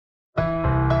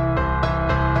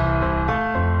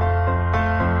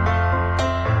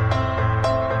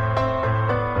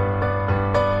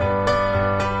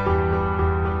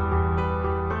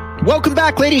Welcome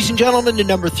back, ladies and gentlemen,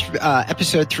 to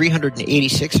episode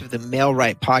 386 of the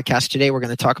MailRight podcast. Today, we're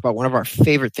going to talk about one of our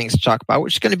favorite things to talk about,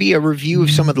 which is going to be a review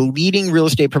of some of the leading real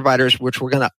estate providers, which we're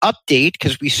going to update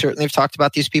because we certainly have talked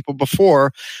about these people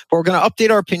before, but we're going to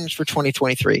update our opinions for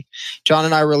 2023. John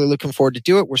and I are really looking forward to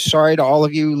do it. We're sorry to all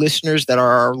of you listeners that are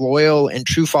our loyal and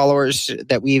true followers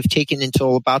that we've taken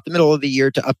until about the middle of the year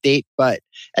to update. But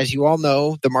as you all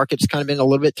know, the market's kind of been a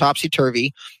little bit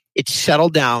topsy-turvy. It's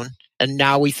settled down. And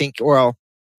now we think, well,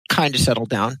 kind of settled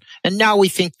down. And now we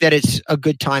think that it's a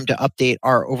good time to update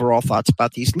our overall thoughts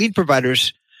about these lead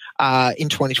providers in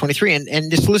 2023.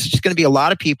 And this list is going to be a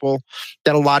lot of people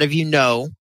that a lot of you know,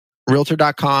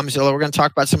 Realtor.com, Zillow. We're going to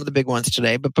talk about some of the big ones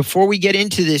today. But before we get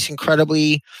into this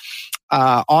incredibly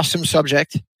awesome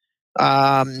subject,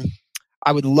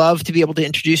 I would love to be able to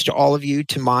introduce to all of you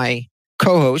to my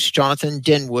co-host, Jonathan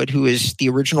Denwood, who is the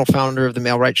original founder of the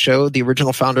MailRight Show, the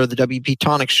original founder of the WP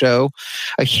Tonic Show,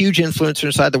 a huge influencer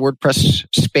inside the WordPress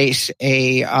space,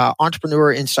 a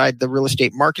entrepreneur inside the real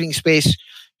estate marketing space.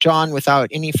 John, without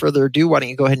any further ado, why don't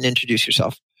you go ahead and introduce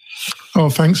yourself? Oh,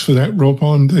 thanks for that, Rob.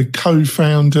 I'm the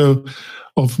co-founder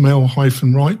of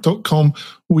mail-right.com.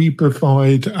 We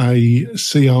provide a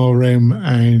CRM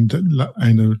and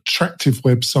an attractive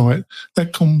website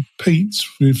that competes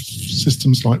with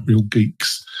systems like Real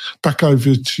Geeks. Back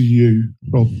over to you,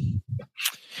 Rob.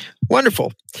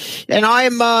 Wonderful. And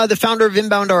I'm the founder of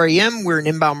Inbound REM. We're an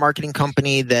inbound marketing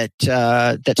company that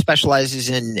specializes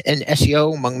in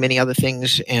SEO, among many other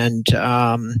things. And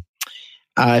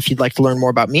if you'd like to learn more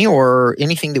about me or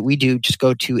anything that we do, just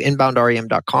go to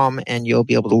inboundrem.com and you'll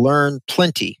be able to learn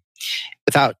plenty.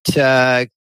 Without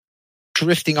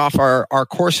drifting off our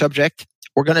core subject,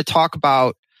 we're going to talk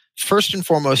about, first and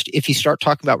foremost, if you start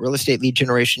talking about real estate lead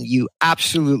generation, you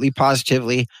absolutely,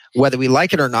 positively, whether we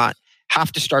like it or not,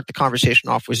 have to start the conversation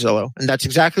off with Zillow. And that's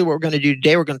exactly what we're going to do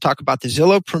today. We're going to talk about the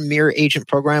Zillow Premier Agent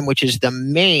Program, which is the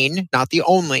main, not the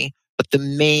only, but the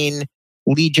main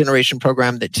lead generation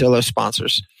program that Zillow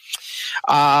sponsors.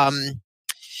 John,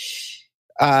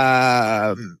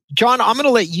 I'm going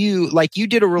to let you, like you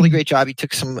did a really great job. You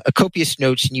took some copious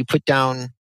notes and you put down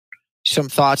some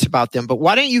thoughts about them, but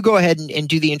why don't you go ahead and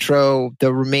do the intro,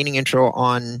 the remaining intro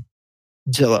on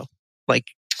Zillow? Well,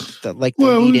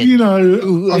 you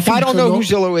know, if I don't know who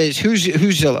Zillow is, who's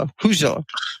Zillow? Who's Zillow?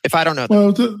 If I don't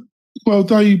know them.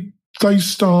 They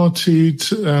started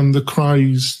the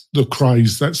craze,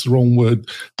 that's the wrong word.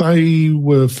 They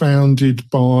were founded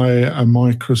by a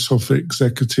Microsoft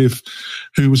executive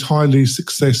who was highly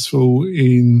successful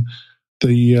in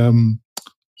the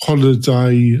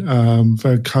holiday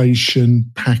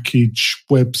vacation package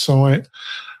website.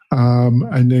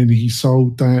 And then he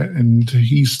sold that and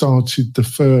he started the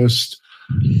first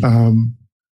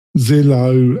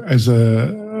Zillow as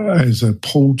a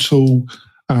portal,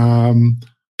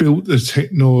 built the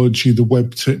technology, the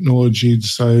web technology,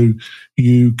 so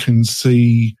you can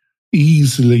see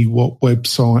easily what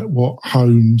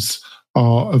homes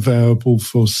are available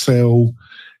for sale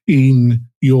in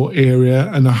your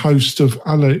area, and a host of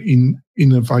other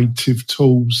innovative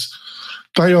tools.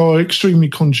 They are extremely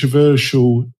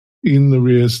controversial in the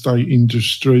real estate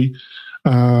industry.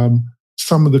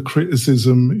 Some of the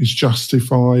criticism is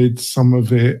justified, some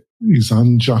of it is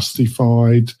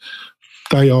unjustified.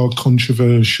 They are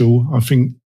controversial. I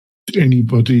think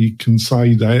anybody can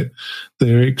say that.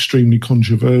 They're extremely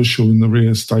controversial in the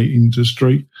real estate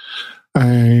industry.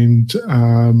 And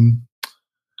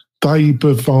they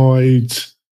provide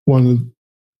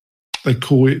they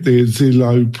call it their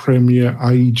Zillow Premier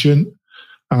Agent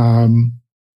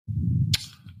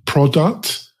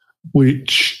product,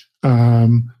 which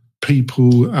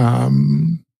people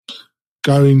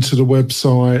go into the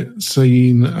website,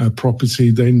 seeing a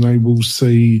property, then they will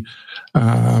see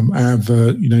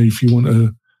advert. You know, if you want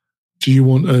to, do you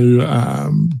want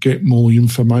to get more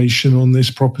information on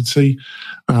this property?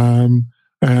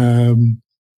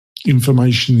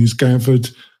 Information is gathered.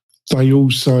 They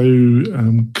also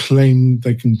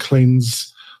they can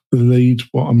cleanse the lead.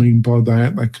 What I mean by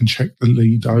that, they can check the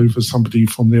lead over. Somebody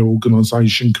from their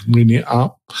organisation can ring it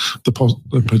up, the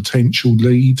potential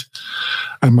lead,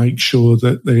 and make sure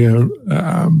that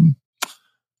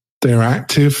they're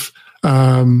active.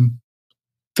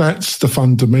 That's the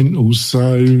fundamentals.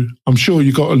 So I'm sure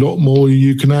you've got a lot more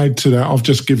you can add to that. I've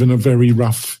just given a very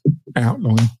rough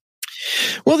outline.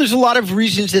 Well, there's a lot of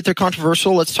reasons that they're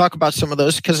controversial. Let's talk about some of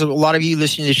those, because a lot of you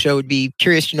listening to the show would be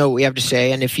curious to know what we have to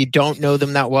say. And if you don't know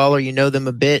them that well, or you know them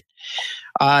a bit,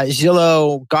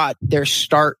 Zillow got their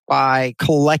start by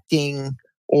collecting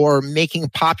or making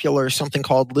popular something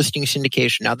called listing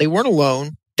syndication. Now, they weren't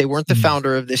alone. They weren't the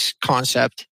founder of this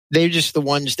concept. They're just the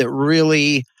ones that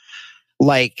really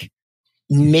like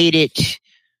made it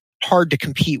hard to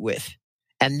compete with.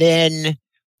 And then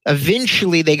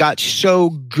eventually they got so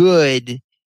good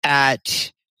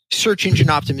at search engine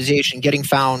optimization, getting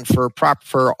found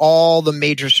for all the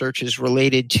major searches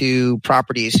related to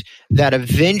properties, that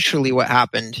eventually what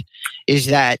happened is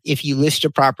that if you list a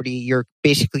property, you're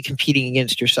basically competing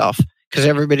against yourself, because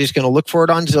everybody's going to look for it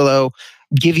on Zillow,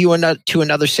 give you to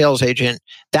another sales agent.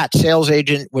 That sales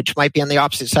agent, which might be on the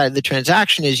opposite side of the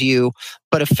transaction as you,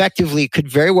 but effectively could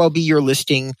very well be your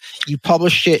listing. You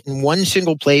publish it in one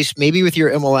single place, maybe with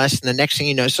your MLS, and the next thing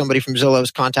you know, somebody from Zillow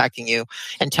is contacting you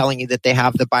and telling you that they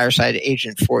have the buyer side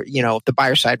agent for, the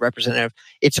buyer side representative.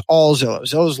 It's all Zillow.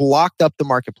 Zillow's locked up the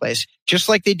marketplace, just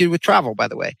like they did with travel, by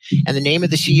the way. And the name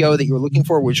of the CEO that you were looking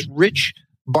for was Rich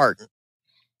Barton.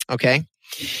 Okay.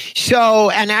 So,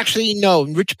 and actually, no,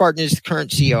 Rich Barton is the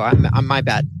current CEO. I'm my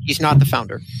bad. He's not the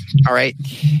founder. All right.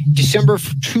 December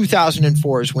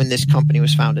 2004 is when this company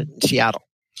was founded in Seattle.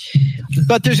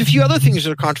 But there's a few other things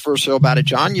that are controversial about it,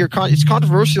 John. It's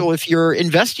controversial if you're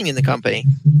investing in the company.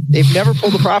 They've never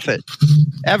pulled a profit,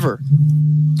 ever.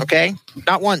 Okay?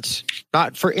 Not once.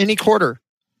 Not for any quarter.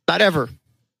 Not ever.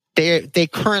 They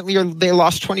currently they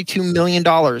lost $22 million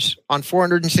on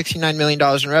 $469 million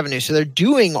in revenue. So they're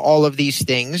doing all of these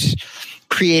things,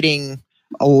 creating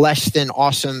a less than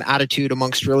awesome attitude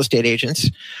amongst real estate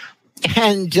agents.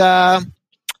 And they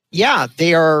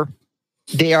are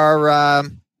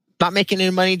not making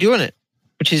any money doing it,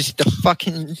 which is the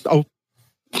fucking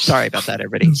sorry about that,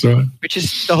 everybody. That's right. Which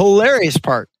is the hilarious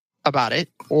part about it,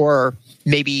 or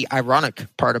maybe ironic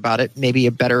part about it, maybe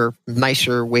a better,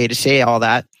 nicer way to say all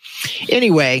that.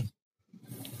 Anyway,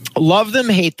 love them,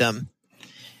 hate them,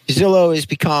 Zillow has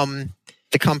become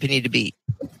the company to beat.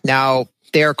 Now,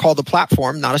 they are called a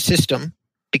platform, not a system,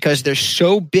 because they're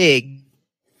so big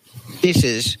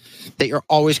that you're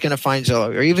always going to find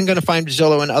Zillow. You're even going to find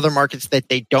Zillow in other markets that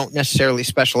they don't necessarily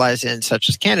specialize in, such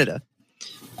as Canada,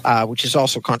 which is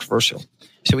also controversial.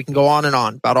 So we can go on and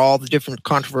on about all the different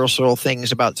controversial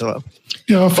things about Zillow.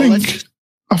 Yeah,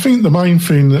 I think the main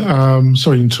thing,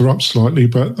 sorry to interrupt slightly,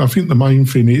 but I think the main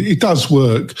thing, it does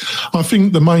work. I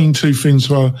think the main two things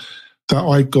that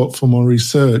I got from my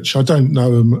research, I don't know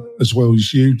them as well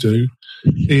as you do,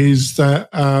 is that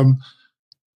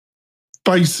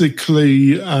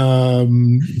basically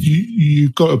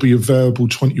you've got to be available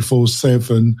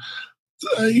 24/7.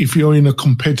 If you're in a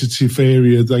competitive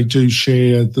area, they do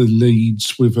share the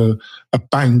leads with a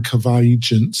bank of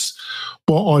agents.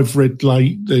 What I've read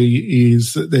lately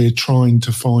is that they're trying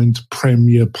to find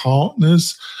premier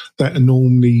partners that are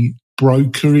normally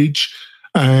brokerage.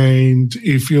 And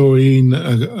if you're in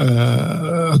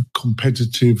a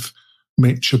competitive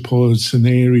metropolitan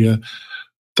area,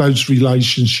 those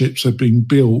relationships have been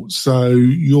built. So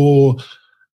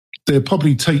they'll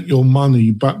probably take your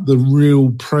money, but the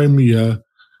real premier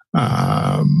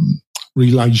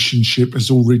relationship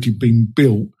has already been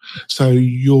built. So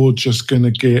you're just going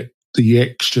to get the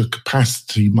extra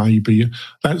capacity, maybe.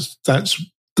 That's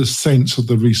the sense of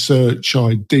the research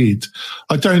I did.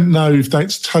 I don't know if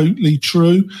that's totally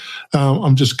true.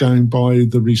 I'm just going by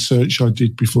the research I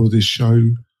did before this show.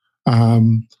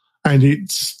 And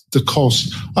it's the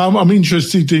cost. I'm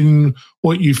interested in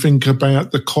what you think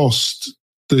about the cost,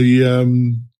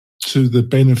 to the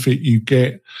benefit you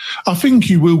get. I think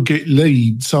you will get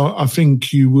leads. I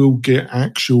think you will get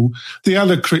the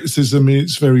other criticism is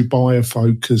it's very buyer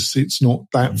focused. It's not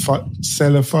that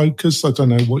seller focused. I don't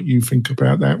know what you think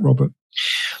about that, Robert.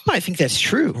 Well, I think that's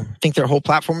true. I think their whole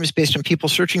platform is based on people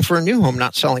searching for a new home,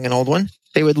 not selling an old one.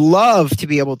 They would love to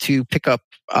be able to pick up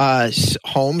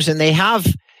homes, and they have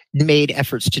made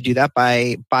efforts to do that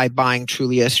by buying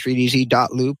Trulia, StreetEasy,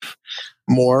 Loop,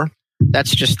 more.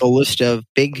 That's just the list of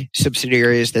big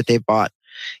subsidiaries that they've bought.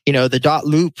 The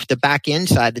Loop, the back end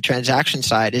side, the transaction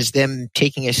side, is them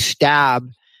taking a stab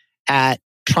at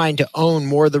trying to own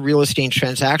more of the real estate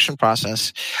transaction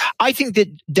process. I think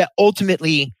that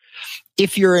ultimately,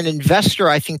 if you're an investor,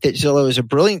 I think that Zillow is a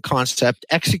brilliant concept,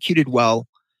 executed well.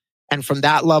 And from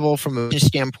that level, from a business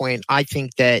standpoint, I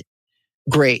think that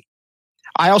great.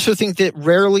 I also think that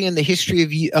rarely in the history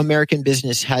of American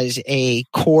business has a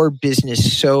core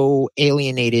business so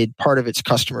alienated part of its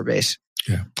customer base.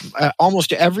 Yeah.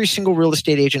 Almost every single real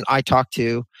estate agent I talk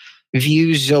to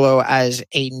views Zillow as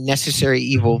a necessary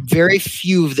evil. Very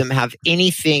few of them have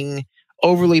anything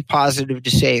overly positive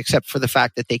to say, except for the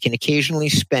fact that they can occasionally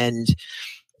spend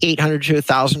 $800 to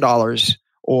 $1,000,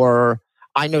 or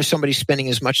I know somebody spending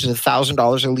as much as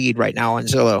 $1,000 a lead right now on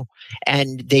Zillow,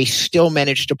 and they still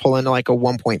manage to pull in like a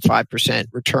 1.5%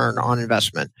 return on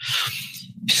investment.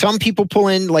 Some people pull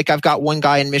in, like I've got one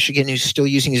guy in Michigan who's still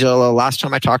using Zillow. Last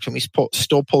time I talked to him, he's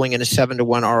still pulling in a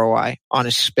 7-to-1 ROI on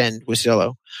his spend with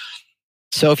Zillow.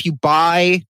 So if you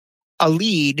buy a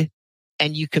lead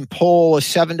and you can pull a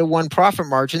 7-to-1 profit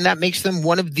margin, that makes them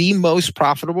one of the most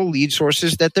profitable lead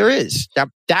sources that there is.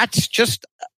 That's just,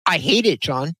 I hate it,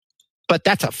 John, but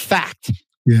that's a fact.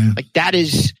 Yeah. Like that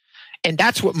is, and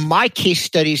that's what my case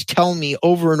studies tell me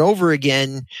over and over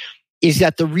again, is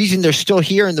that the reason they're still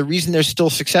here and the reason they're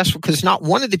still successful, because not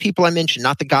one of the people I mentioned,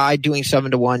 not the guy doing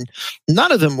 7-to-1,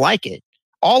 none of them like it.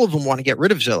 All of them want to get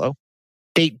rid of Zillow.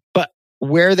 But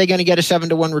where are they going to get a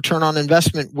 7-to-1 return on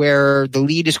investment where the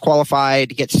lead is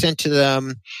qualified, gets sent to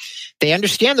them? They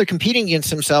understand they're competing against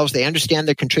themselves. They understand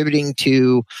they're contributing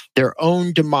to their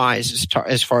own demise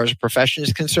as far as a profession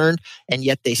is concerned, and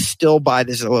yet they still buy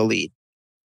the Zillow lead.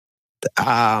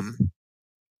 The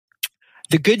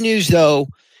good news, though,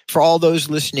 for all those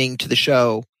listening to the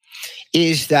show,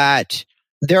 is that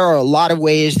there are a lot of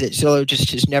ways that Zillow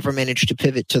just has never managed to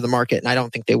pivot to the market, and I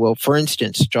don't think they will. For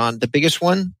instance, John, the biggest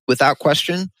one, without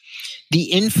question, the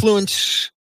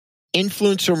influencer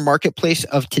marketplace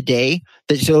of today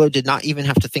that Zillow did not even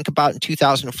have to think about in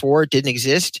 2004, didn't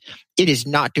exist. It is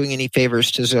not doing any favors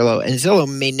to Zillow, and Zillow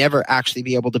may never actually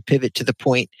be able to pivot to the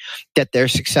point that they're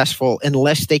successful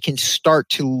unless they can start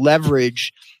to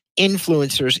leverage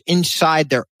influencers inside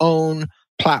their own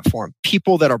platform,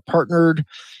 people that are partnered.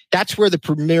 That's where the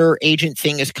premier agent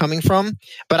thing is coming from.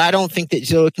 But I don't think that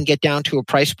Zillow can get down to a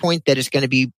price point that is going to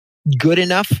be good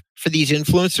enough for these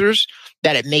influencers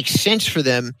that it makes sense for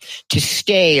them to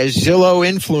stay a Zillow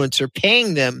influencer,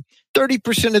 paying them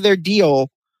 30% of their deal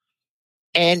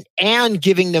and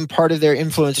giving them part of their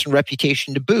influence and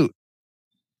reputation to boot.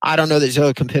 I don't know that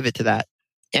Zillow can pivot to that.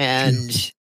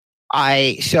 And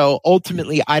so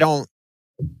ultimately, I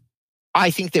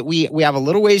think that we have a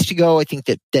little ways to go. I think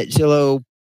that Zillow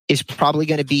is probably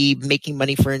going to be making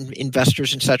money for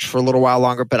investors and such for a little while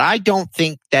longer, but I don't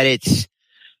think that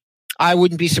I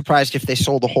wouldn't be surprised if they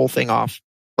sold the whole thing off.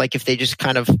 Like if they just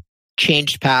kind of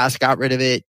changed paths, got rid of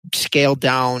it, scaled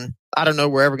down. I don't know,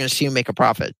 we're ever going to see them make a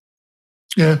profit.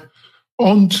 Yeah.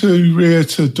 On to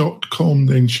Realtor.com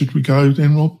then. Should we go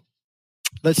then, Rob?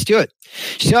 Let's do it.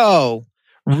 So,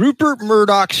 Rupert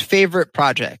Murdoch's favorite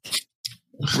project,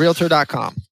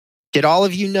 Realtor.com. Did all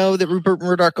of you know that Rupert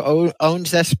Murdoch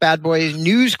owns this bad boy?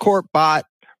 News Corp bought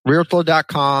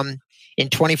Realtor.com in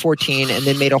 2014 and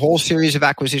then made a whole series of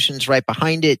acquisitions right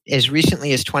behind it as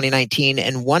recently as 2019.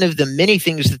 And one of the many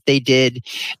things that they did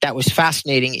that was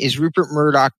fascinating is Rupert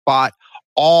Murdoch bought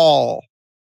all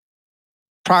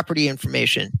property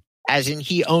information, as in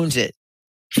he owns it,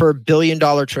 for $1 billion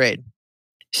trade.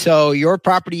 So your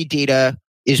property data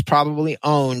is probably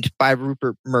owned by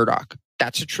Rupert Murdoch.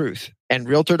 That's the truth. And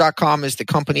Realtor.com is the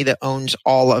company that owns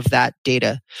all of that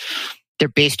data. They're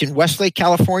based in Westlake,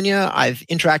 California. I've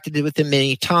interacted with them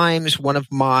many times. One of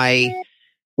my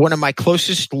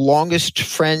closest, longest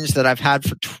friends that I've had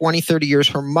for 20, 30 years,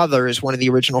 her mother is one of the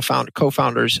original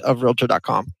co-founders of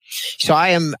Realtor.com. So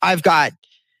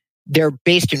they're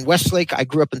based in Westlake. I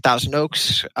grew up in Thousand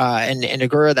Oaks and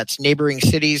Agoura. That's neighboring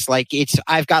cities.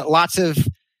 I've got lots of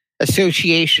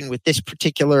association with this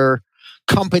particular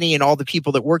company and all the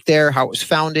people that work there, how it was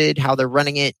founded, how they're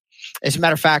running it. As a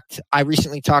matter of fact, I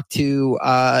recently talked to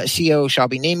CEO, shall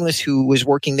be nameless, who was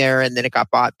working there, and then it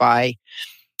got bought by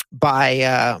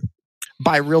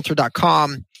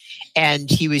Realtor.com. And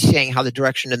he was saying how the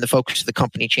direction and the focus of the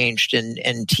company changed,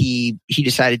 and he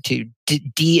decided to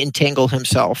de-entangle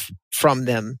himself from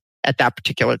them at that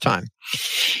particular time.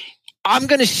 I'm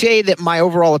going to say that my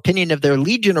overall opinion of their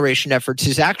lead generation efforts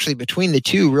is actually between the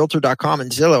two, Realtor.com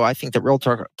and Zillow. I think that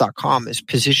Realtor.com is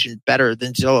positioned better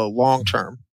than Zillow long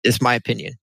term, is my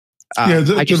opinion.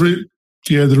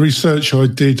 The research I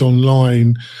did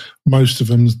online, most of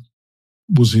them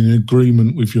was in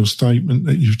agreement with your statement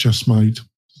that you've just made.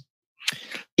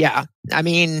 Yeah, I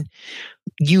mean,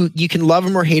 you can love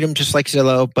them or hate them, just like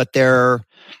Zillow, but they're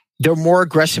more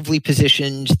aggressively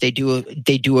positioned. They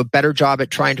do a better job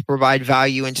at trying to provide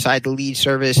value inside the lead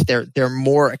service. They're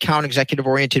more account executive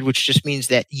oriented, which just means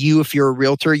that if you're a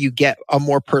realtor, you get a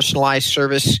more personalized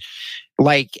service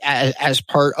as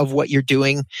part of what you're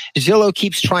doing. Zillow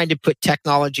keeps trying to put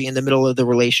technology in the middle of the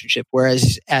relationship,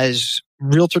 whereas as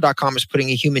Realtor.com is putting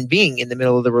a human being in the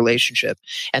middle of the relationship.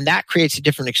 And that creates a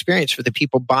different experience for the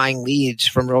people buying leads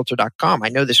from Realtor.com. I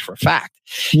know this for a fact.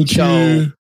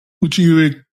 Would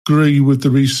you agree with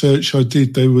the research I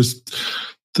did? The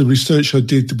research I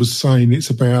did was saying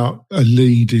it's about a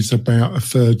lead is about a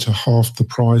third to half the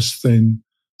price than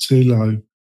Zillow.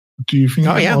 Do you think?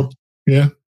 Oh, yeah. Yeah.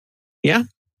 Yeah.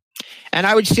 And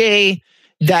I would say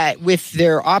that with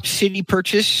their Op-City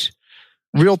purchase,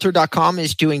 Realtor.com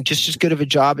is doing just as good of a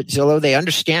job at Zillow. They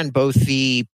understand both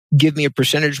the give me a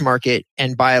percentage market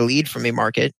and buy a lead from me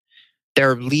market.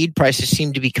 Their lead prices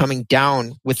seem to be coming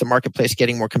down with the marketplace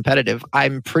getting more competitive.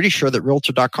 I'm pretty sure that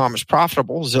Realtor.com is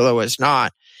profitable. Zillow is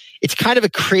not. It's kind of a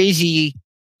crazy,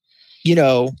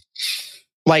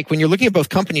 like when you're looking at both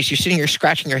companies, you're sitting here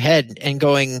scratching your head and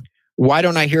going, why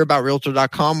don't I hear about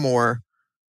Realtor.com more?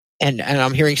 And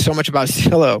I'm hearing so much about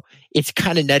Zillow. It's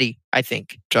kind of nutty, I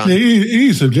think, John. It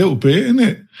is a little bit, isn't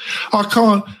it? I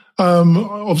can't,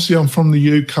 obviously I'm from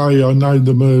the UK. I know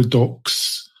the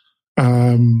Murdochs,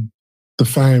 the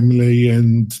family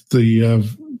and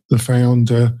the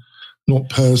founder, not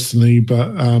personally,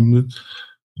 but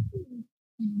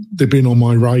they've been on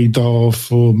my radar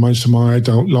for most of my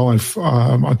adult life.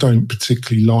 I don't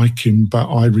particularly like him,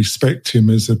 but I respect him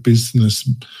as a business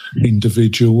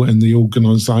individual and the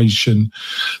organisation.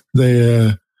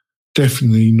 They're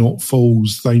definitely not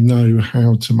fools. They know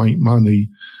how to make money.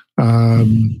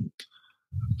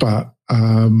 But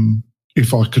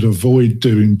if I could avoid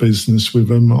doing business with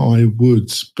them, I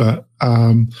would. But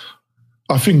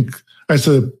I think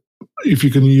if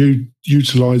you can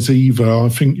utilise either, I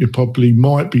think you probably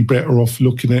might be better off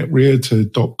looking at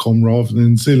Realtor.com rather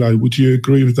than Zillow. Would you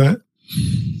agree with that?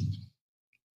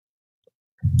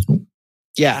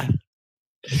 Yeah.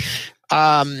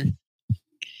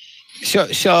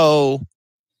 So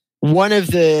one of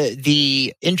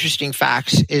the interesting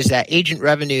facts is that agent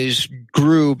revenues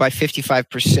grew by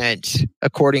 55%,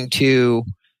 according to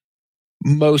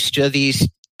most of these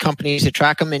companies that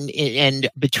track them. And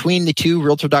between the two,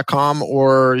 Realtor.com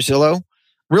or Zillow,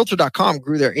 Realtor.com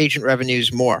grew their agent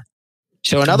revenues more.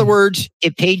 So in other words,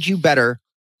 it paid you better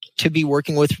to be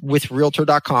working with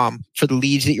Realtor.com for the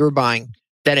leads that you were buying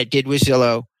than it did with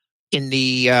Zillow in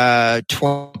the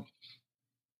 20.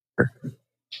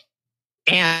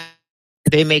 And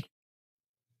they make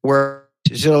where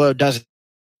Zillow doesn't.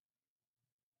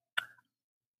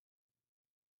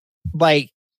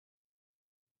 Like,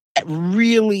 it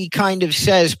really kind of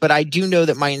says, but I do know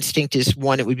that my instinct is,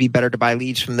 one, it would be better to buy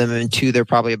leads from them, and two, they're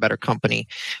probably a better company.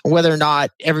 Whether or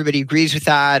not everybody agrees with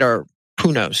that, or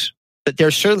who knows. But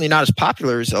they're certainly not as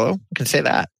popular as Zillow. I can say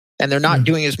that. And they're not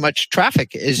doing as much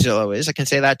traffic as Zillow is. I can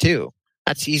say that too.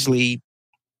 That's easily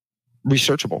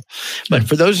researchable. But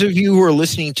for those of you who are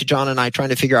listening to John and I trying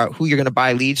to figure out who you're going to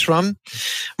buy leads from,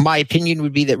 my opinion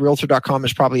would be that Realtor.com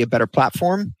is probably a better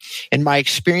platform. And my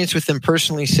experience with them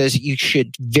personally says you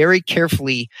should very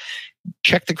carefully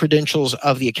check the credentials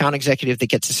of the account executive that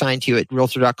gets assigned to you at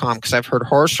Realtor.com, because I've heard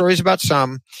horror stories about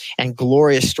some and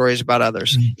glorious stories about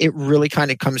others. It really kind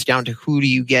of comes down to who do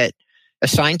you get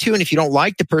assigned to. And if you don't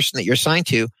like the person that you're assigned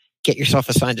to, get yourself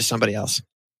assigned to somebody else.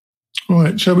 All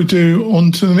right, shall we do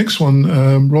on to the next one?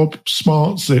 Rob,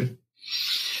 SmartZip.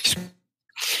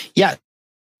 Yeah.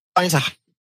 Finds a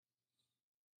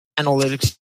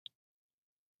analytics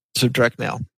of direct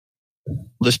mail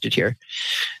listed here.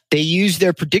 They use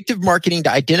their predictive marketing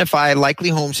to identify likely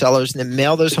home sellers and then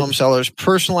mail those home sellers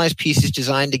personalized pieces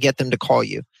designed to get them to call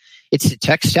you. It's a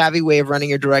tech-savvy way of running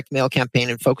your direct mail campaign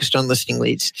and focused on listing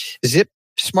leads.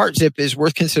 SmartZip is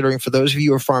worth considering for those of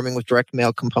you who are farming with direct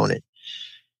mail component.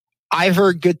 I've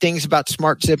heard good things about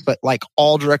SmartZip, but like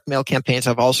all direct mail campaigns,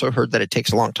 I've also heard that it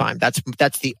takes a long time. That's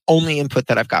the only input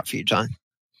that I've got for you, John.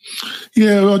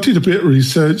 Yeah, well, I did a bit of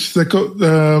research. They've got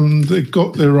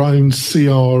their own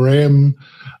CRM.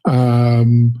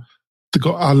 They've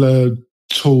got other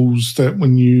tools that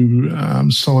when you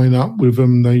sign up with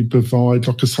them, they provide.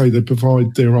 Like I say, they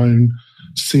provide their own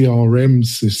CRM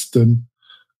system,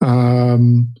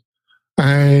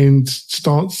 and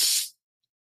starts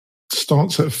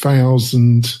at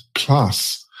 1,000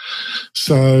 plus.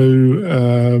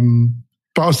 So,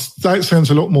 but that sounds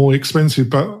a lot more expensive.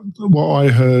 But what I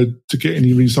heard, to get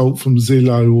any result from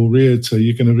Zillow or Realtor,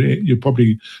 you're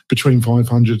probably between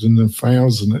 500 and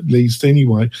 1,000 at least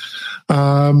anyway.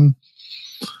 And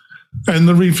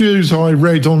the reviews I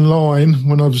read online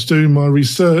when I was doing my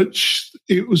research,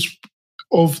 it was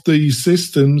of these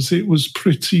systems, it was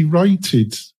pretty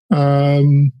rated.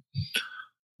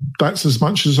 That's as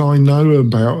much as I know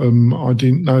about them. I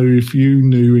didn't know if you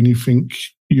knew anything,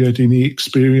 you had any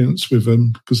experience with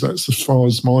them, because that's as far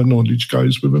as my knowledge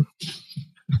goes with them.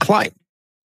 Clyde.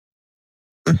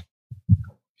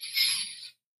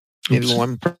 Maybe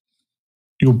one.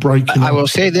 You're breaking. I will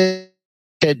say that.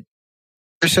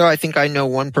 So I think I know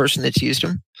one person that's used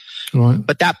them. Right.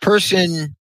 But that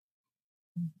person,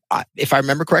 if I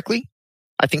remember correctly,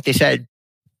 I think they said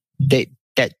that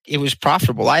it was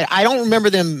profitable. I don't remember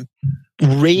them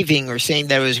raving or saying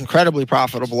that it was incredibly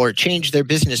profitable or it changed their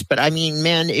business. But I mean,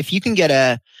 man, if you can get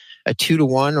a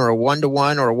 2-to-1 or a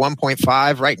 1-to-1 or a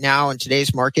 1.5 right now in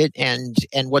today's market, and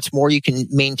what's more, you can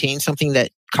maintain something that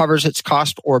covers its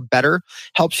cost or better,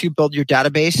 helps you build your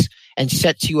database and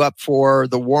sets you up for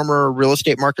the warmer real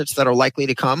estate markets that are likely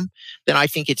to come, then I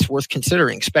think it's worth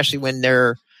considering, especially when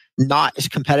they're not as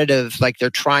competitive, like they're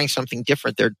trying something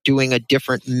different. They're doing a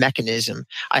different mechanism.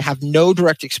 I have no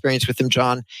direct experience with them,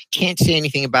 John. Can't say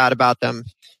anything bad about them.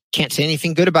 Can't say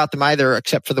anything good about them either,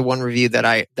 except for the one review that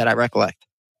I recollect.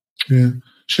 Yeah.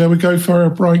 Shall we go for a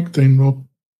break then, Rob?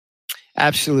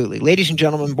 Absolutely. Ladies and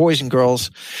gentlemen, boys and girls,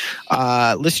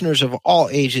 listeners of all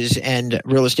ages and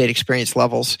real estate experience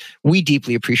levels, we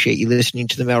deeply appreciate you listening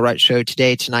to the Mail Right Show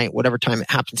today, tonight, whatever time it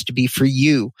happens to be for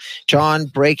you. John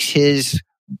breaks his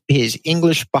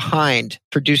English behind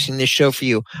producing this show for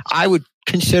you. I would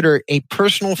consider a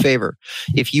personal favor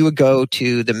if you would go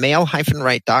to the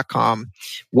mail-right.com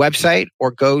website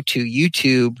or go to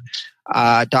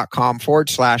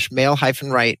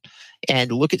youtube.com/mail-right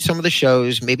and look at some of the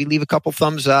shows, maybe leave a couple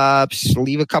thumbs ups,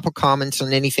 leave a couple comments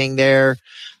on anything there.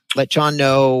 Let John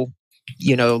know,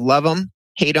 love him,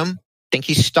 hate him, think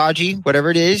he's stodgy,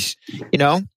 whatever it is,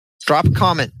 drop a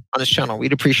comment on this channel.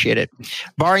 We'd appreciate it.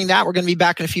 Barring that, we're going to be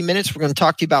back in a few minutes. We're going to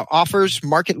talk to you about offers,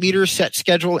 market leaders, set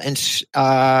schedule, and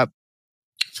so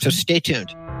stay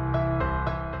tuned.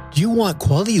 Do you want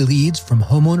quality leads from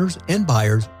homeowners and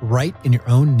buyers right in your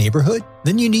own neighborhood?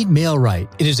 Then you need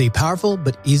MailRight. It is a powerful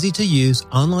but easy to use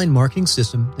online marketing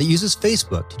system that uses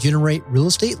Facebook to generate real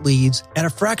estate leads at a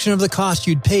fraction of the cost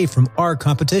you'd pay from our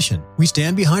competition. We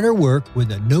stand behind our work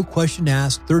with a no question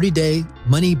asked 30-day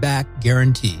money back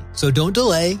guarantee. So don't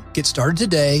delay. Get started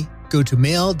today. Go to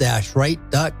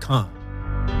mail-right.com.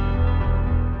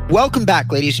 Welcome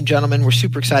back, ladies and gentlemen. We're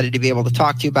super excited to be able to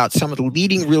talk to you about some of the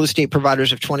leading real estate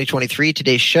providers of 2023.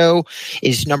 Today's show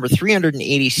is number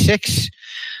 386.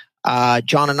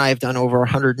 John and I have done over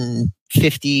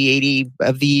 150, 80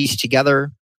 of these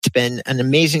together. It's been an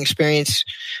amazing experience.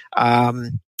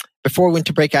 Before we went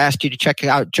to break, I asked you to check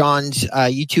out John's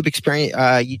YouTube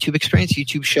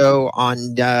YouTube show on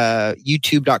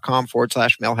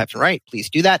youtube.com/mail-right. Please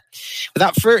do that.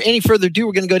 Without any further ado,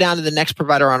 we're going to go down to the next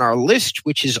provider on our list,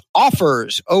 which is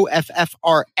Offers,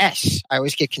 OFFRS. I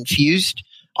always get confused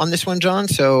on this one, John,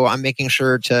 so I'm making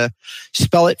sure to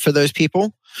spell it for those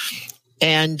people.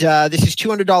 And this is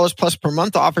 $200 plus per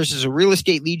month. Offers is a real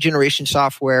estate lead generation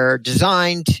software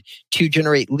designed to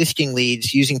generate listing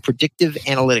leads using predictive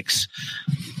analytics.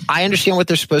 I understand what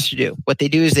they're supposed to do. What they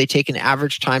do is they take an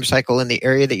average time cycle in the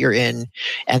area that you're in,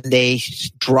 and they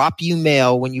drop you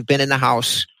mail when you've been in the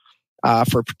house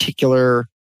for a particular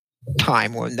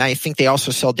time. And I think they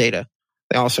also sell data.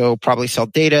 They also probably sell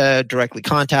data, directly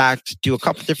contact, do a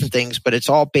couple different things, but it's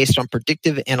all based on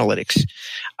predictive analytics.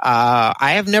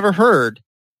 I have never heard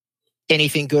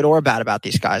anything good or bad about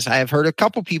these guys. I have heard a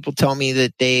couple people tell me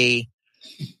that they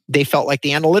felt like the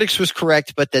analytics was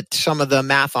correct, but that some of the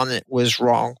math on it was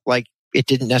wrong. Like it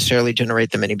didn't necessarily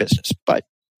generate them any business. But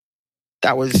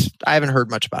I haven't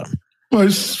heard much about them. Well,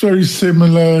 it's very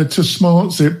similar to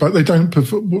SmartZip, but they don't.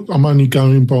 I'm only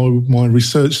going by my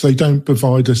research. They don't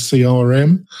provide a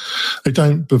CRM. They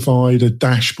don't provide a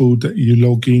dashboard that you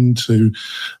log into,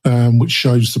 which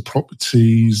shows the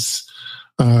properties.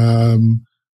 The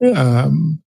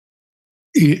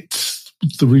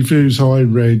reviews I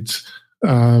read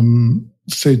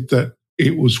said that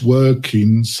it was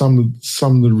working. Some of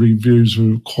the reviews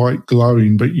were quite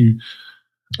glowing, but you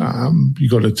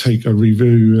got to take a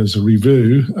review as a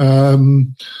review. A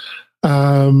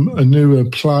newer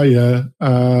player,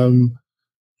 10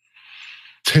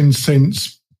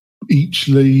 cents each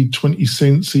lead, 20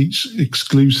 cents each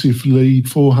exclusive lead,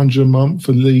 400 a month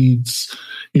for leads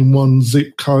in one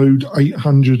zip code,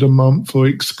 800 a month for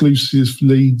exclusive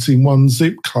leads in one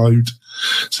zip code.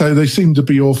 So they seem to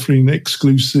be offering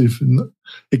exclusive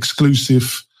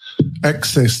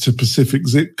access to specific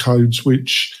zip codes,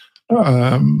 which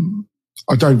I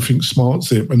don't think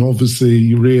SmartZip and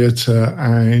obviously Realtor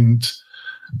and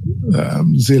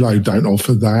Zillow don't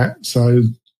offer that. So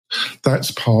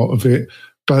that's part of it.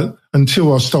 But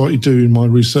until I started doing my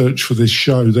research for this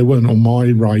show, they weren't on my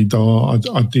radar. I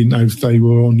didn't know if they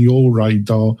were on your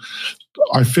radar.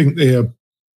 I think they're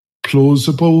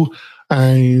plausible.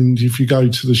 And if you go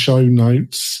to the show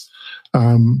notes,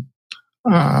 I'll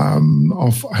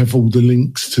have all the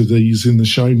links to these in the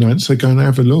show notes. So go and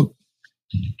have a look.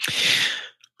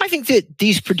 I think that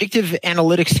these predictive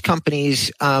analytics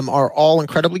companies are all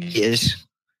incredibly good.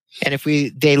 And if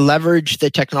they leverage the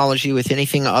technology with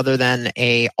anything other than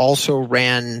a also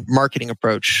ran marketing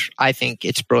approach, I think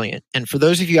it's brilliant. And for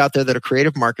those of you out there that are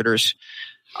creative marketers,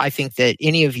 I think that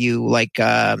any of you, like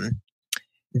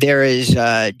there is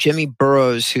Jimmy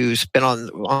Burrows, who's been on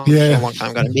for a long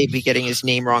time. I may be getting his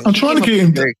name wrong. I'm trying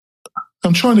to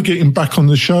get him back on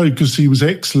the show because he was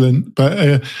excellent,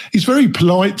 but he's very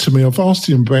polite to me. I've asked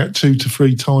him about 2 to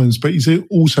 3 times, but he's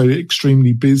also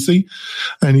extremely busy,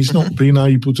 and he's not been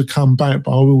able to come back.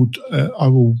 But I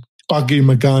will bug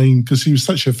him again because he was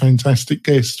such a fantastic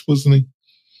guest, wasn't he?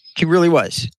 He really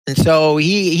was. And so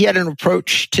he had an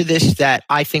approach to this that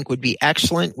I think would be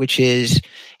excellent, which is,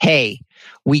 hey,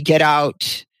 we get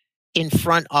out in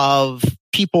front of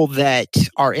people that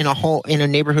are in a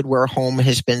neighborhood where a home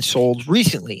has been sold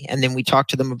recently. And then we talk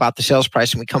to them about the sales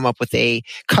price, and we come up with a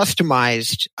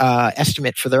customized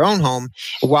estimate for their own home,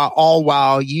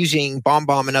 while using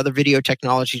BombBomb and other video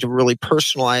technology to really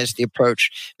personalize the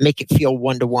approach, make it feel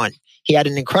one-to-one. He had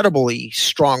an incredibly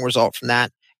strong result from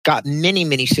that. Got many,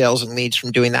 many sales and leads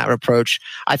from doing that approach.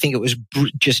 I think it was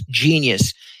just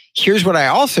genius. Here's what I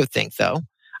also think, though.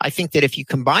 I think that if you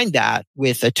combine that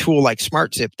with a tool like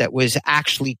SmartZip that was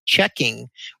actually checking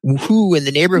who in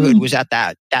the neighborhood was at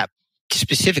that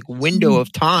specific window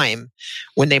of time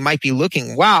when they might be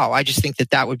looking, wow, I just think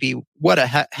that would be what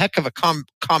a heck of a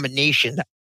combination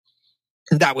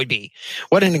that would be.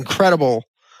 What an incredible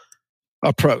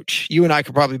approach. You and I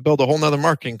could probably build a whole nother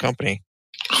marketing company.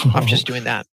 I'm just doing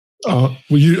that. Well,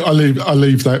 I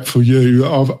leave that for you.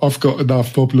 I've got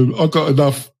enough problem. I've got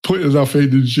put enough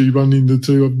energy running the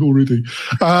two already.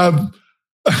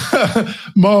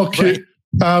 Market.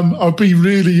 Right. I'd be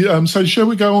really. So, shall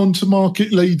we go on to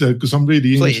Market Leader? Because I'm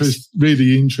really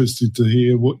interested to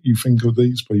hear what you think of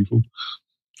these people.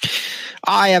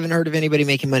 I haven't heard of anybody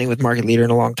making money with Market Leader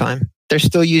in a long time. They're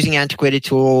still using antiquated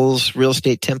tools, real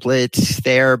estate templates.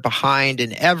 They're behind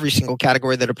in every single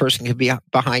category that a person could be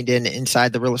behind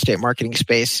inside the real estate marketing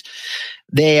space.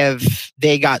 They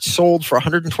got sold for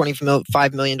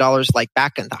 $125 million, like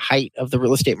back in the height of the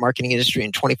real estate marketing industry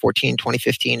in 2014,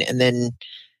 2015, and then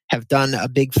have done a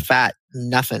big fat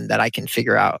nothing that I can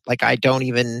figure out. Like I don't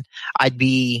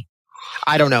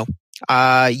know.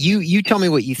 You tell me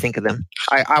what you think of them.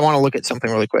 I want to look at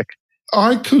something really quick.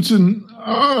 I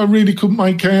really couldn't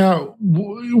make out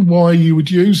why you would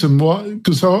use them.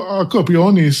 Because I've got to be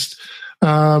honest,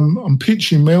 I'm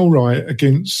pitching MailRight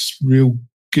against Real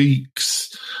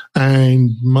Geeks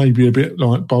and maybe a bit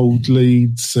like Bold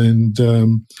Leads and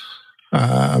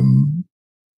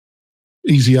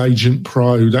Easy Agent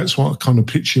Pro. That's what I kind of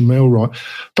pitching MailRight.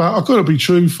 But I've got to be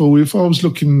truthful. If I was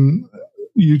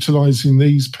utilising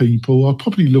these people, I'd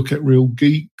probably look at Real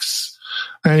Geeks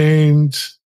and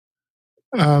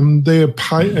they're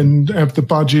paid and have the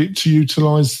budget to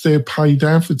utilise their paid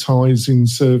advertising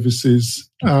services.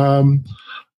 I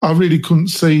really couldn't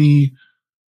see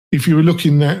if you were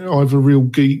looking at either Real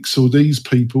Geeks or these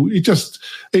people.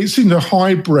 It's in the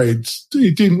hybrid.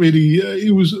 It didn't really.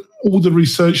 It was all the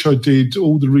research I did,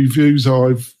 all the reviews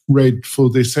I've read for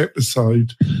this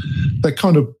episode. They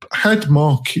kind of had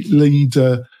Market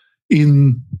Leader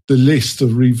in the list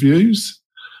of reviews.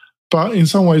 But in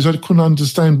some ways, I couldn't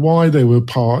understand why they were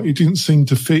part. It didn't seem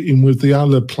to fit in with the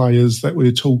other players that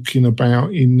we're talking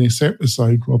about in this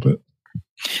episode, Robert.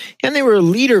 And they were a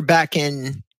leader back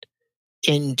in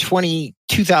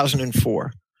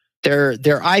 2004. Their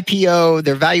IPO,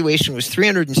 their valuation was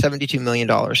 $372 million.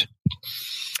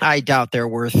 I doubt they're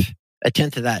worth a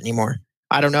tenth of that anymore.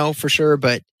 I don't know for sure,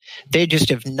 but they just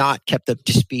have not kept up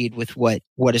to speed with what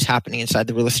is happening inside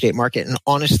the real estate market. And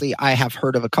honestly, I have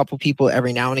heard of a couple people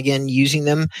every now and again using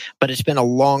them, but it's been a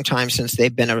long time since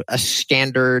they've been a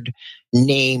standard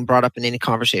name brought up in any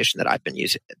conversation that I've been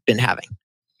having.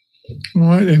 All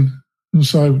right then.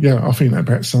 So yeah, I think that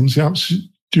about sums it up. Do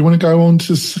you want to go on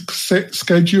to set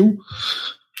schedule?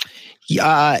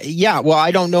 Yeah. Well,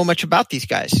 I don't know much about these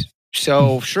guys,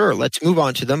 so sure, let's move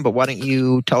on to them. But why don't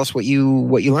you tell us what you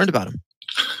learned about them?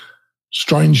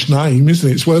 Strange name, isn't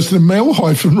it? It's worse than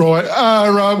Mail-Right.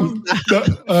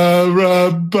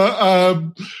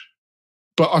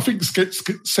 But I think set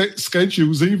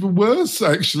schedule is even worse,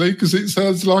 actually, because it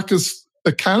sounds like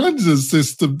a calendar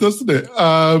system, doesn't it?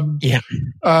 Yeah.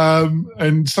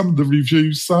 And some of the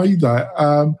reviews say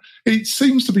that. It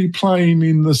seems to be playing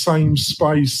in the same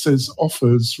space as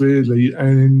Offers, really,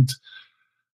 and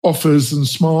Offers and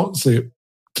SmartZip.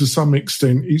 To some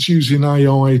extent, it's using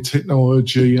AI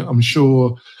technology. I'm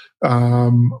sure.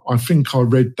 I think I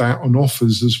read that on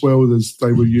Offers as well as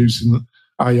they were using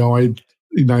AI.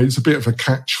 You know, it's a bit of a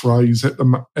catchphrase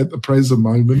at the present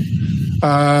moment.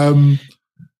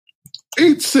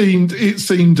 It seemed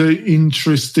an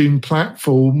interesting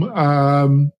platform.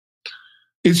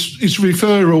 It's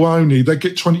referral only. They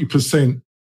get 20%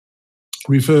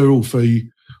 referral fee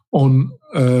on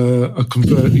a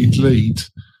converted lead.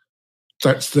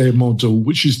 That's their model,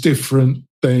 which is different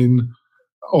than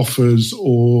Offers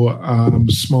or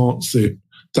SmartZip.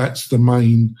 That's the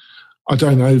main. I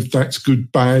don't know if that's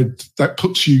good, bad. That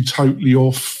puts you totally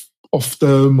off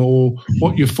them, or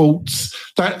what your thoughts?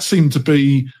 That seemed to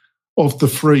be, of the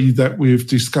three that we've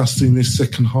discussed in this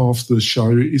second half of the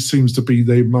show, it seems to be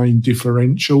their main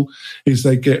differential is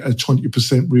they get a 20%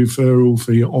 referral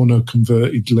fee on a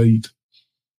converted lead.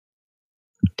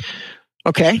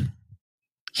 Okay.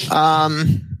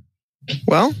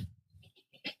 Well,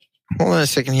 hold on a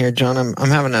second here, John. I'm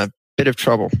having a bit of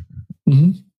trouble.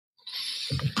 Mm-hmm.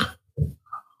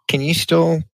 Can you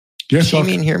still see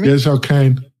me and hear me? Yes, I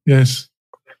can. Yes.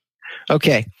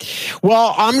 Okay.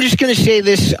 Well, I'm just going to say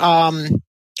this. I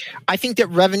think that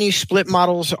revenue split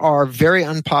models are very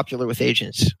unpopular with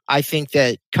agents. I think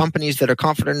that companies that are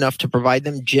confident enough to provide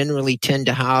them generally tend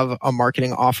to have a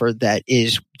marketing offer that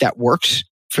works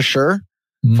for sure,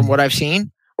 from what I've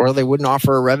seen, or they wouldn't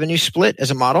offer a revenue split as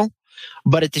a model.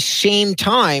 But at the same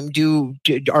time,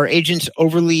 are agents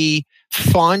overly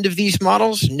fond of these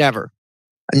models? Never.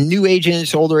 New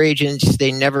agents, older agents,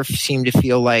 they never seem to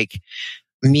feel like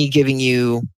me giving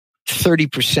you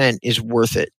 30% is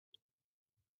worth it.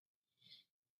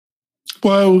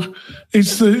 Well,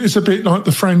 it's a bit like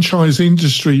the franchise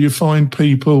industry. You find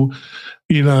people,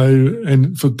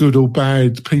 and for good or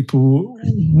bad, people,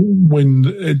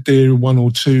 when they're 1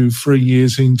 or 2, 3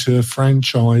 years into a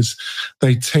franchise,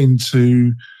 they tend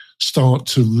to start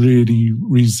to really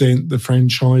resent the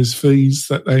franchise fees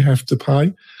that they have to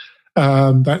pay.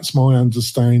 That's my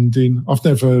understanding. I've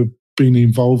never been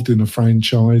involved in a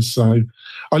franchise, so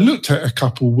I looked at a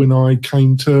couple when I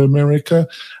came to America,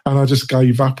 and I just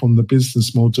gave up on the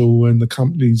business model and the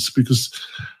companies because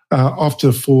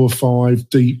after 4 or 5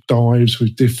 deep dives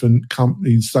with different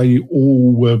companies, they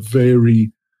all were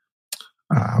very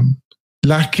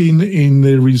lacking in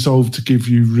their resolve to give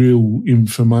you real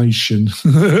information.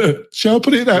 Shall I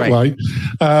put it that way?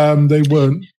 They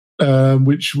weren't.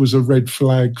 Which was a red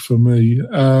flag for me.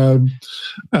 I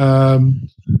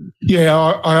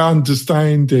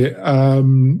understand it.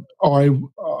 I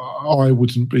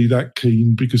wouldn't be that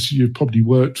keen because you've probably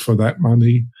worked for that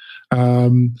money.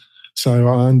 So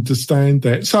I understand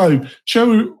that. So,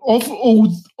 of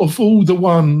all the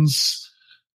ones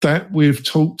that we've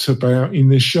talked about in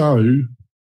the show,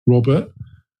 Robert,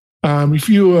 if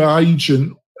you were an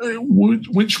agent,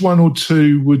 which 1 or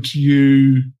 2 would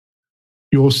you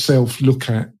yourself look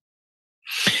at?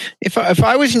 If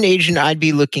I was an agent, I'd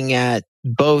be looking at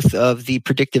both of the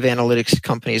predictive analytics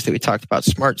companies that we talked about,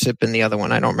 SmartZip and the other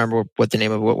one. I don't remember what the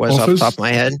name of it was. Offers? Off the top of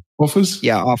my head. Offers?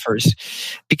 Yeah, Offers.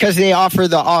 Because they offer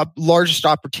the largest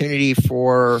opportunity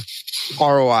for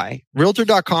ROI.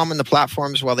 Realtor.com and the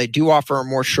platforms, while they do offer a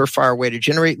more surefire way to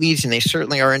generate leads, and they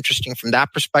certainly are interesting from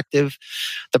that perspective,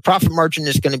 the profit margin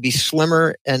is going to be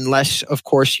slimmer unless, of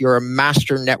course, you're a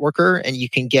master networker and you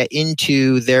can get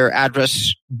into their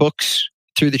address books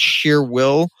through the sheer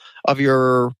will of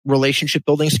your relationship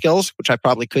building skills, which I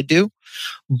probably could do.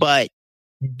 But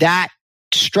that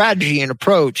strategy and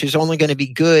approach is only going to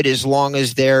be good as long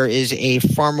as there is a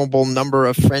farmable number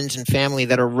of friends and family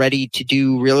that are ready to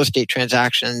do real estate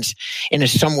transactions in a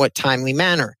somewhat timely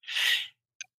manner.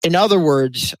 In other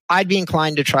words, I'd be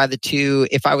inclined to try the two.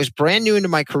 If I was brand new into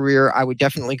my career, I would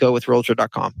definitely go with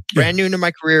Realtor.com. Brand new into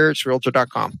my career, it's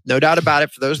Realtor.com. No doubt about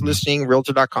it. For those listening,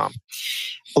 Realtor.com.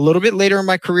 A little bit later in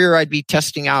my career, I'd be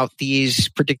testing out these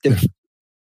predictive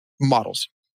models.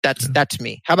 That's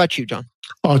me. How about you, John?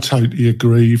 I totally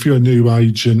agree. If you're a new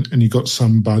agent and you've got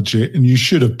some budget, and you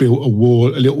should have built a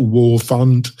little war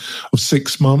fund of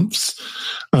 6 months,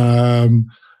 I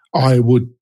would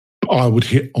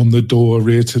hit on the door of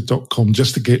Realtor.com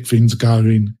just to get things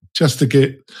going.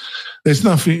 There's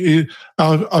nothing.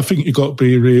 I think you've got to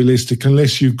be realistic.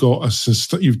 Unless you've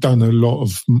done a lot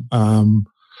of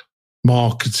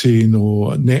marketing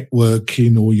or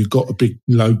networking, or you've got a big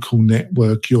local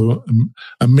network, you're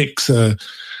a mixer,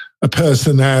 a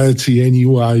personality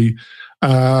anyway.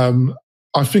 I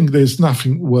think there's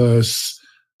nothing worse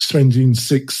spending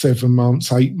 6, 7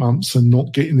 months, 8 months and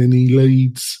not getting any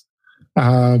leads.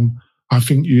 I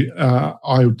think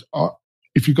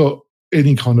if you got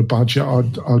any kind of budget,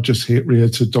 I'd just hit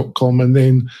Realtor.com, and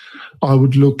then I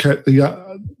would look at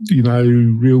the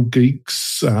Real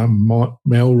Geeks,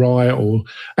 Mailrite,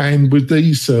 and with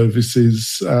these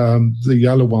services, the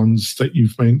other ones that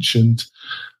you've mentioned.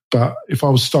 But if I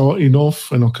was starting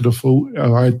off and I could afford,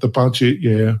 I had the budget,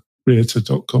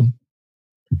 realtor.com.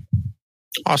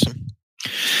 Awesome.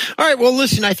 All right. Well,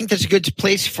 listen, I think that's a good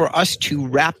place for us to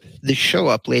wrap the show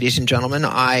up, ladies and gentlemen.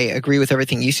 I agree with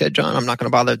everything you said, John. I'm not going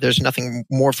to bother. There's nothing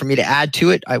more for me to add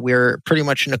to it. We're pretty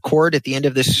much in accord at the end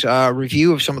of this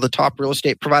review of some of the top real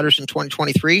estate providers in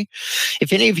 2023.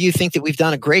 If any of you think that we've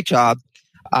done a great job,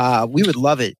 we would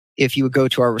love it if you would go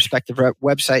to our respective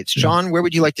websites. John, where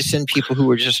would you like to send people who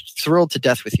are just thrilled to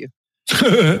death with you?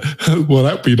 Well,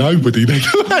 that'd be nobody.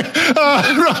 Right,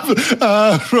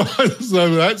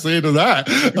 so that's the end of that.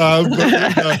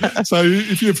 So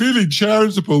if you're feeling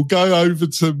charitable, go over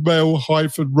to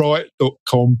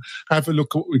mel-right.com, have a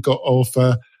look at what we've got to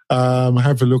offer.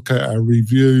 Have a look at our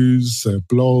reviews,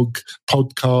 blog,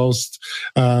 podcast.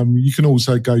 You can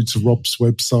also go to Rob's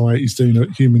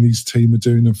website. Him and his team are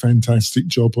doing a fantastic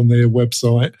job on their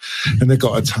website, and they've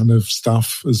got a ton of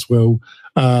stuff as well.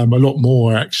 A lot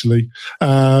more actually.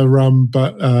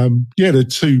 They're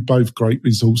two both great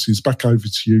resources. Back over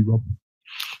to you, Rob.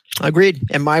 Agreed.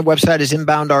 And my website is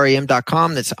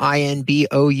inboundrem.com. That's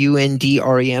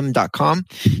inboundrem.com.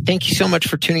 Thank you so much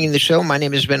for tuning in the show. My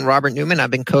name has been Robert Newman.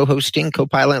 I've been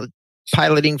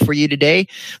co-piloting for you today.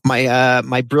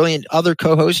 My brilliant other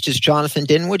co-host is Jonathan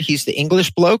Dinwood. He's the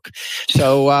English bloke.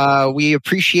 So we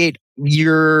appreciate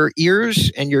your ears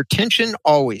and your attention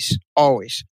always,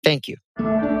 always. Thank you.